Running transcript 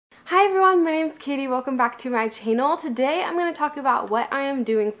Hi everyone, my name is Katie. Welcome back to my channel. Today I'm going to talk about what I am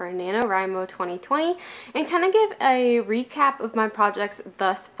doing for NaNoWriMo 2020 and kind of give a recap of my projects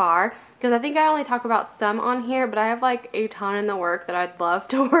thus far, because I think I only talk about some on here, but I have like a ton in the work that I'd love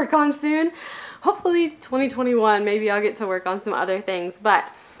to work on soon. Hopefully 2021, maybe I'll get to work on some other things, but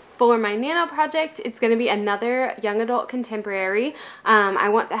for my Nano project, it's going to be another young adult contemporary. I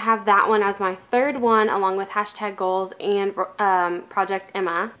want to have that one as my third one, along with hashtag goals and Project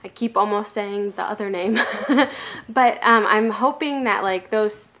Emma. I keep almost saying the other name, but I'm hoping that like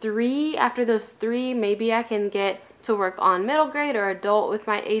those three, after those three, maybe I can get to work on middle grade or adult with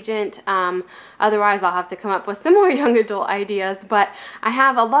my agent. Otherwise I'll have to come up with some more young adult ideas, but I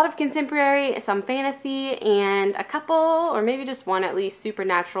have a lot of contemporary, some fantasy, and a couple, or maybe just one at least,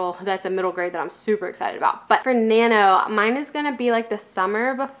 supernatural that's a middle grade that I'm super excited about. But for Nano, mine is gonna be like the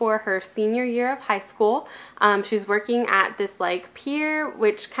summer before her senior year of high school. She's working at this like pier,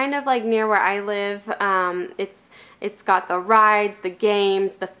 which kind of like near where I live. It's got the rides, the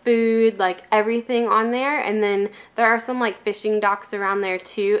games, the food, like everything on there. And then there are some like fishing docks around there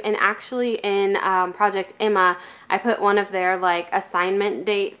too. And actually in Project Emma, I put one of their like assignment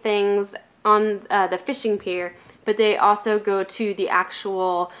date things on the fishing pier, but they also go to the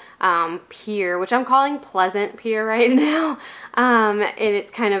actual pier, which I'm calling Pleasant Pier right now. And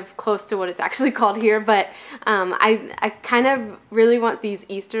it's kind of close to what it's actually called here, but I kind of really want these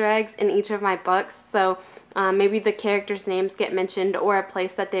Easter eggs in each of my books. So maybe the characters' names get mentioned, or a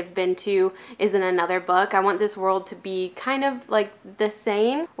place that they've been to is in another book. I want this world to be kind of like the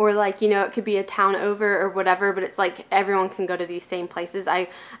same, or like, you know, it could be a town over or whatever, but it's like everyone can go to these same places. I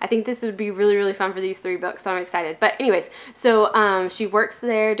think this would be really, really fun for these three books, so I'm excited. But anyways, so she works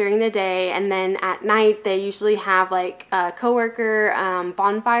there during the day, and then at night they usually have like coworker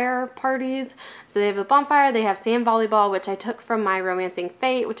bonfire parties. So they have a bonfire, they have sand volleyball, which I took from my Romancing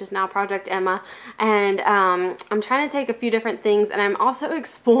Fate, which is now Project Emma, and I'm trying to take a few different things, and I'm also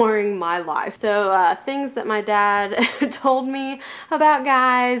exploring my life. So things that my dad told me about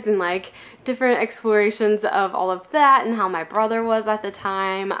guys, and like different explorations of all of that, and how my brother was at the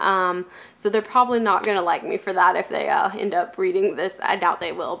time. So they're probably not gonna like me for that if they end up reading this. I doubt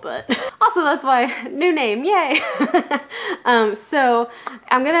they will, but also that's why new name, yay. So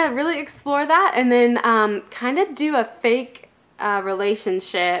I'm gonna really explore that, and then kind of do a fake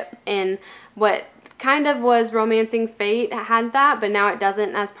relationship in what kind of was Romancing Fate had that, but now it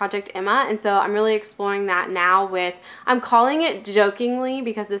doesn't as Project Emma. And so I'm really exploring that now with, I'm calling it jokingly,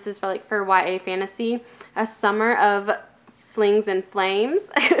 because this is for like for YA fantasy, a summer of flings and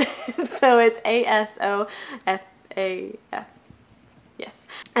flames. So it's ASOFAF. Yes,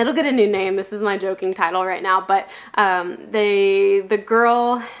 it'll get a new name. This is my joking title right now, but the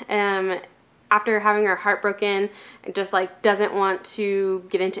girl after having her heart broken, just like doesn't want to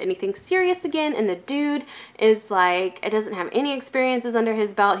get into anything serious again, and the dude is like, it doesn't have any experiences under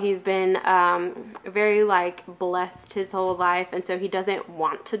his belt. He's been very like blessed his whole life, and so he doesn't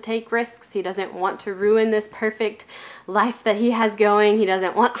want to take risks. He doesn't want to ruin this perfect life that he has going. He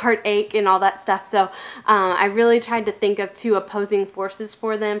doesn't want heartache and all that stuff. So I really tried to think of two opposing forces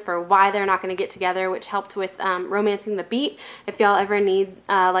for them, for why they're not going to get together, which helped with Romancing the Beat. If y'all ever need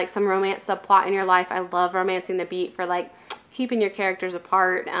like some romance subplot in your life, I love Romancing the Beat for like keeping your characters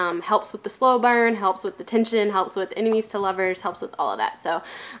apart. Helps with the slow burn, helps with the tension, helps with enemies to lovers, helps with all of that. So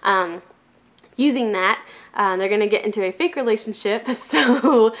using that, they're going to get into a fake relationship,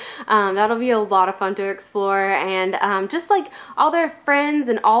 so that'll be a lot of fun to explore. And just like all their friends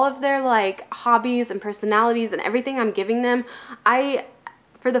and all of their like hobbies and personalities and everything I'm giving them, I,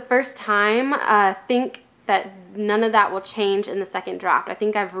 for the first time, think that none of that will change in the second draft. I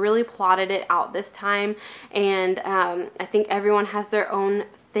think I've really plotted it out this time, and I think everyone has their own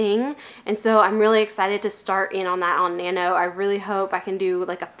thing, and so I'm really excited to start in on that on Nano. I really hope I can do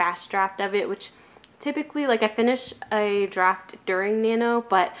like a fast draft of it, which typically, like, I finish a draft during Nano,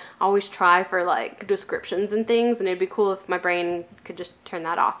 but I always try for like descriptions and things, and it'd be cool if my brain could just turn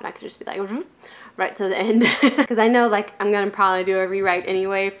that off and I could just be like right to the end, because I know like I'm gonna probably do a rewrite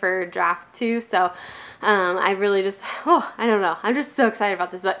anyway for draft 2. So I really just, I don't know, I'm just so excited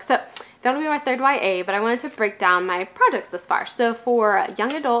about this book. So that'll be my third YA, but I wanted to break down my projects this far. So for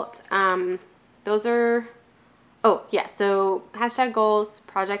young adult, those are, so hashtag goals,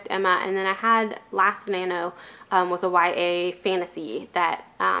 Project Emma, and then I had last Nano was a YA fantasy that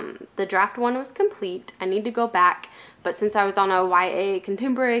the draft 1 was complete. I need to go back, but since I was on a YA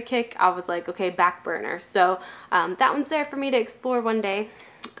contemporary kick, I was like, okay, back burner. So that one's there for me to explore one day.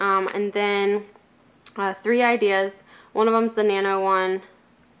 And then 3 ideas. One of them's the Nano one.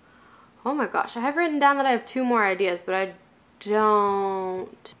 Oh my gosh, I have written down that I have 2 more ideas, but I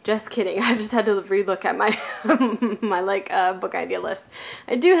don't. Just kidding. I just had to relook at my my book idea list.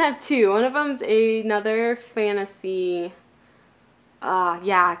 I do have two. One of them's another fantasy,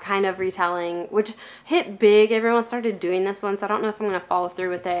 yeah, kind of retelling, which hit big. Everyone started doing this one, so I don't know if I'm gonna follow through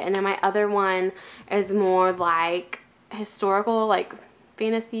with it. And then my other one is more like historical, like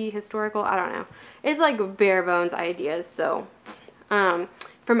fantasy historical. I don't know. It's like bare bones ideas. So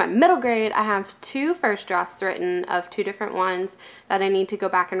for my middle grade, I have two first drafts written of two different ones that I need to go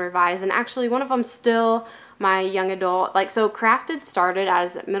back and revise. And actually one of them's still my young adult. Like, so crafted started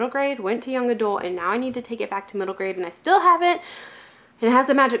as middle grade, went to young adult, and now I need to take it back to middle grade, and I still haven't. And it has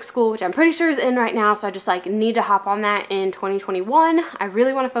a magic school, which I'm pretty sure is in right now, so I just like need to hop on that in 2021. I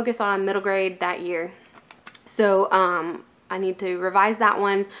really want to focus on middle grade that year. So I need to revise that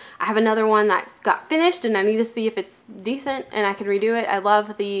one. I have another one that got finished and I need to see if it's decent and I can redo it. I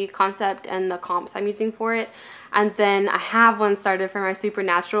love the concept and the comps I'm using for it. And then I have one started for my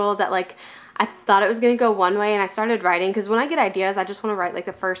supernatural that like I thought it was going to go one way, and I started writing, because when I get ideas I just want to write like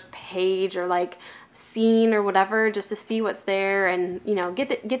the first page or like scene or whatever, just to see what's there and, you know, get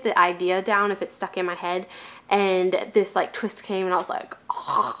the idea down if it's stuck in my head. And this like twist came and I was like,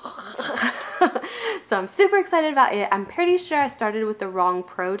 oh. So I'm super excited about it. I'm pretty sure I started with the wrong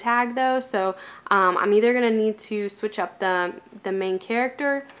pro tag though, so I'm either gonna need to switch up the main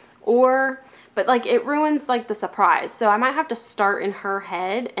character, or but like it ruins like the surprise, so I might have to start in her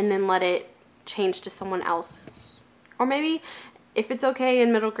head and then let it change to someone else. Or maybe if it's okay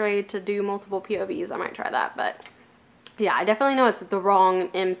in middle grade to do multiple POVs, I might try that. But yeah, I definitely know it's the wrong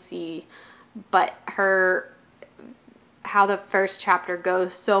MC, but how the first chapter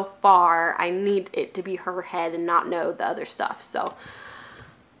goes so far, I need it to be her head and not know the other stuff. So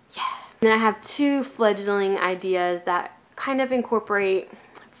yeah. And then I have two fledgling ideas that kind of incorporate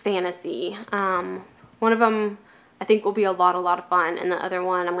fantasy. One of them I think will be a lot of fun, and the other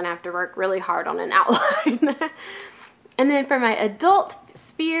one I'm gonna have to work really hard on an outline. And then for my adult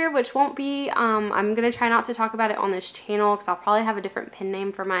sphere, which won't be, I'm going to try not to talk about it on this channel because I'll probably have a different pen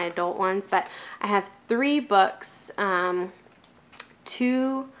name for my adult ones, but I have 3 books. 3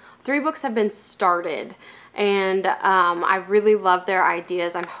 books have been started, and I really love their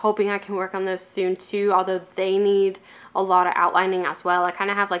ideas. I'm hoping I can work on those soon too, although they need a lot of outlining as well. I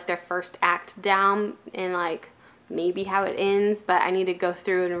kind of have like their first act down and like maybe how it ends, but I need to go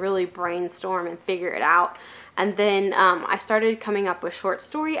through and really brainstorm and figure it out. And then I started coming up with short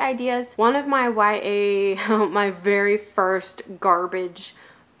story ideas. One of my YA, my very first garbage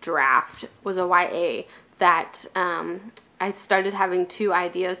draft was a YA that I started having 2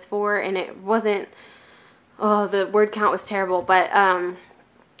 ideas for, and it wasn't, oh, the word count was terrible, but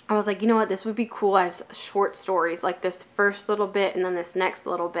I was like, you know what, this would be cool as short stories, like this first little bit and then this next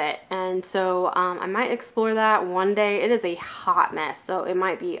little bit. And so I might explore that one day. It is a hot mess, so it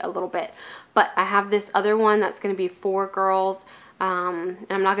might be a little bit. But I have this other one that's going to be 4 girls. And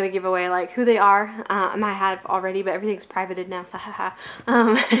I'm not going to give away like who they are. I might have already, but everything's privated now, so haha.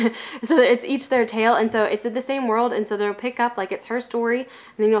 So it's each their tale, and so it's in the same world, and so they'll pick up like it's her story, and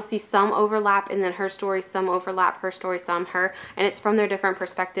then you'll see some overlap, and then her story, some overlap, her story, some her, and it's from their different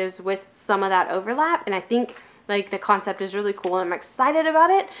perspectives with some of that overlap. And I think like the concept is really cool, and I'm excited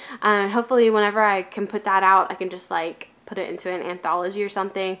about it. Hopefully whenever I can put that out, I can just like put it into an anthology or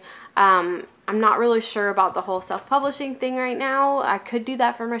something. I'm not really sure about the whole self-publishing thing right now. I could do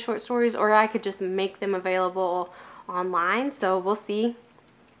that for my short stories, or I could just make them available online, so we'll see.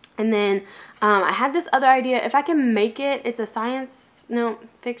 And then I had this other idea. If I can make it, it's a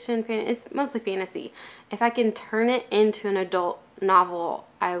fiction, it's mostly fantasy. If I can turn it into an adult novel,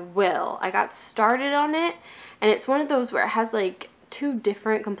 I will. I got started on it, and it's one of those where it has like 2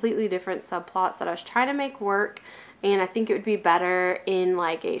 completely different subplots that I was trying to make work. And I think it would be better in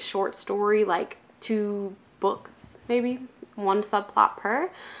like a short story, like 2 books, maybe 1 subplot per.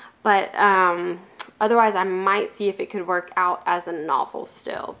 But otherwise I might see if it could work out as a novel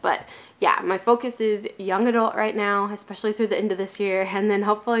still. But yeah, my focus is young adult right now, especially through the end of this year, and then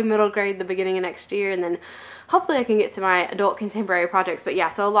hopefully middle grade the beginning of next year, and then hopefully I can get to my adult contemporary projects. But yeah,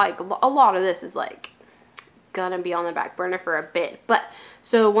 so like a lot of this is like gonna be on the back burner for a bit. But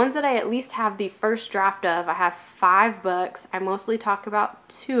so ones that I at least have the first draft of, I have 5 books. I mostly talk about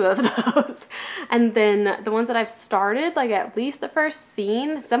 2 of those. And then the ones that I've started, like at least the first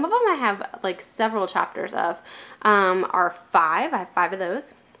scene, some of them I have like several chapters of, are 5. I have 5 of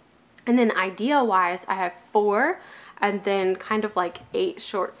those. And then idea wise, I have 4, and then kind of like 8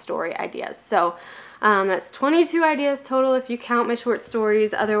 short story ideas. So that's 22 ideas total if you count my short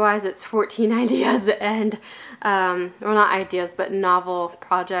stories. Otherwise it's 14 ideas, and well, not ideas, but novel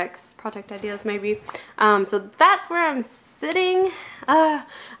project ideas maybe. So that's where I'm sitting.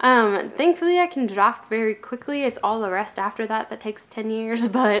 Thankfully I can draft very quickly. It's all the rest after that that takes 10 years.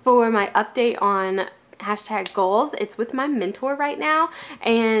 But for my update on #goals, it's with my mentor right now,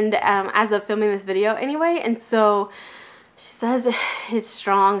 and as of filming this video anyway, and so she says it's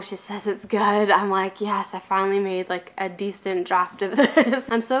strong, she says it's good. I'm like, yes, I finally made like a decent draft of this.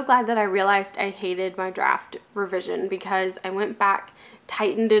 I'm so glad that I realized I hated my draft revision, because I went back,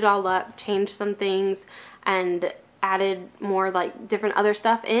 tightened it all up, changed some things, and added more like different other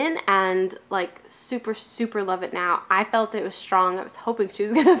stuff in, and like super love it now. I felt it was strong. I was hoping she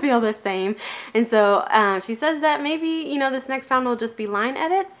was gonna feel the same, and so she says that maybe, you know, this next time will just be line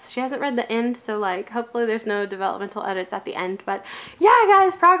edits. She hasn't read the end, so like hopefully there's no developmental edits at the end. But yeah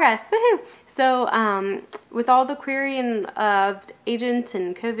guys, progress, woohoo! So with all the querying of agents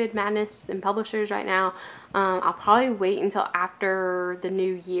and COVID madness and publishers right now, I'll probably wait until after the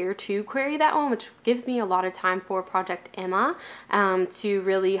new year to query that one, which gives me a lot of time for Project Emma to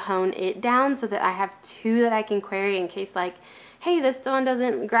really hone it down, so that I have 2 that I can query in case like, hey, this one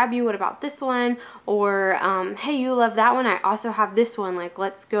doesn't grab you, what about this one? Or hey, you love that one, I also have this one, like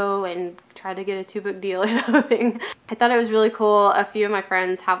let's go and try to get a 2-book deal or something. I thought it was really cool. A few of my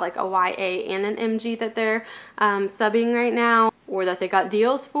friends have like a YA and an MG that they're subbing right now, or that they got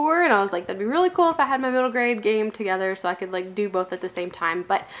deals for, and I was like, that'd be really cool if I had my middle grade game together so I could like do both at the same time.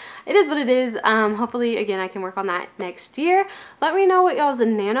 But it is what it is. Hopefully again I can work on that next year. Let me know what y'all's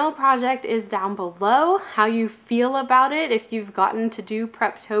Nano project is down below, how you feel about it, if you've gotten to do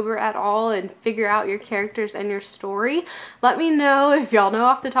Preptober at all and figure out your characters and your story. Let me know if y'all know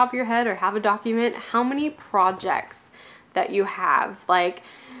off the top of your head or have a document how many projects that you have. Like,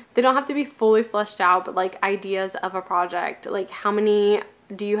 they don't have to be fully fleshed out, but like ideas of a project. Like, how many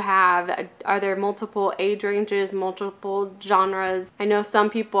do you have? Are there multiple age ranges, multiple genres? I know some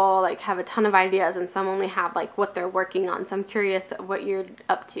people like have a ton of ideas and some only have like what they're working on, so I'm curious what you're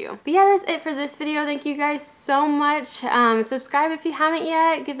up to. But yeah, that's it for this video. Thank you guys so much. Subscribe if you haven't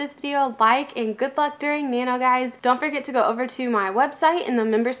yet, give this video a like, and good luck during Nano, guys. Don't forget to go over to my website. In the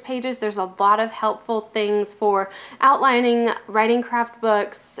members pages there's a lot of helpful things for outlining, writing craft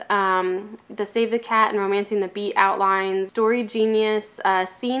books, the Save the Cat and Romancing the Beat outlines, Story Genius,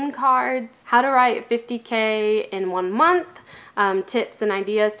 scene cards, how to write 50K in 1 month, tips and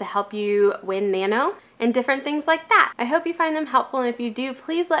ideas to help you win Nano, and different things like that. I hope you find them helpful, and if you do,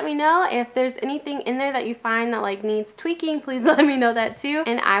 please let me know. If there's anything in there that you find that like needs tweaking, please let me know that too,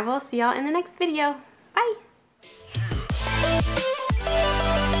 and I will see y'all in the next video. Bye!